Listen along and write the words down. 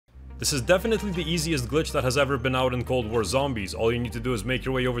This is definitely the easiest glitch that has ever been out in Cold War Zombies. All you need to do is make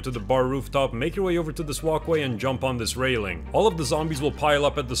your way over to the bar rooftop, make your way over to this walkway, and jump on this railing. All of the zombies will pile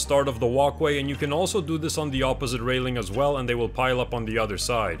up at the start of the walkway, and you can also do this on the opposite railing as well, and they will pile up on the other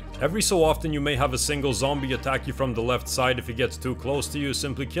side. Every so often you may have a single zombie attack you from the left side. If it gets too close to you,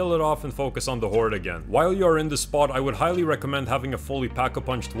 simply kill it off and focus on the horde again. While you are in this spot, I would highly recommend having a fully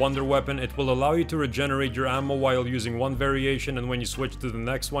pack-a-punched wonder weapon. It will allow you to regenerate your ammo while using one variation, and when you switch to the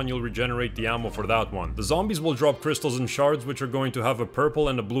next one, you'll regenerate the ammo for that one. The zombies will drop crystals and shards, which are going to have a purple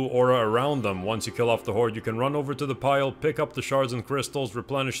and a blue aura around them. Once you kill off the horde, you can run over to the pile, pick up the shards and crystals,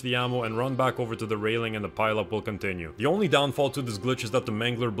 replenish the ammo, and run back over to the railing, and the pile-up will continue. The only downfall to this glitch is that the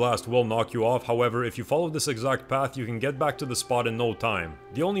Mangler Blast will knock you off. However, if you follow this exact path, you can get back to the spot in no time.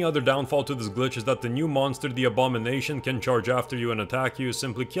 The only other downfall to this glitch is that the new monster, the Abomination, can charge after you and attack you.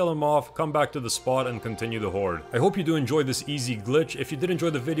 Simply kill him off, come back to the spot, and continue the horde. I hope you do enjoy this easy glitch. If you did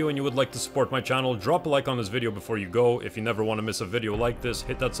enjoy the video and you would like to support my channel, drop a like on this video before you go. If you never want to miss a video like this,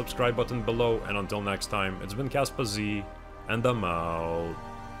 hit that subscribe button below, and until next time, it's been Caspahz, and I'm out.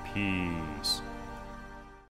 Peace.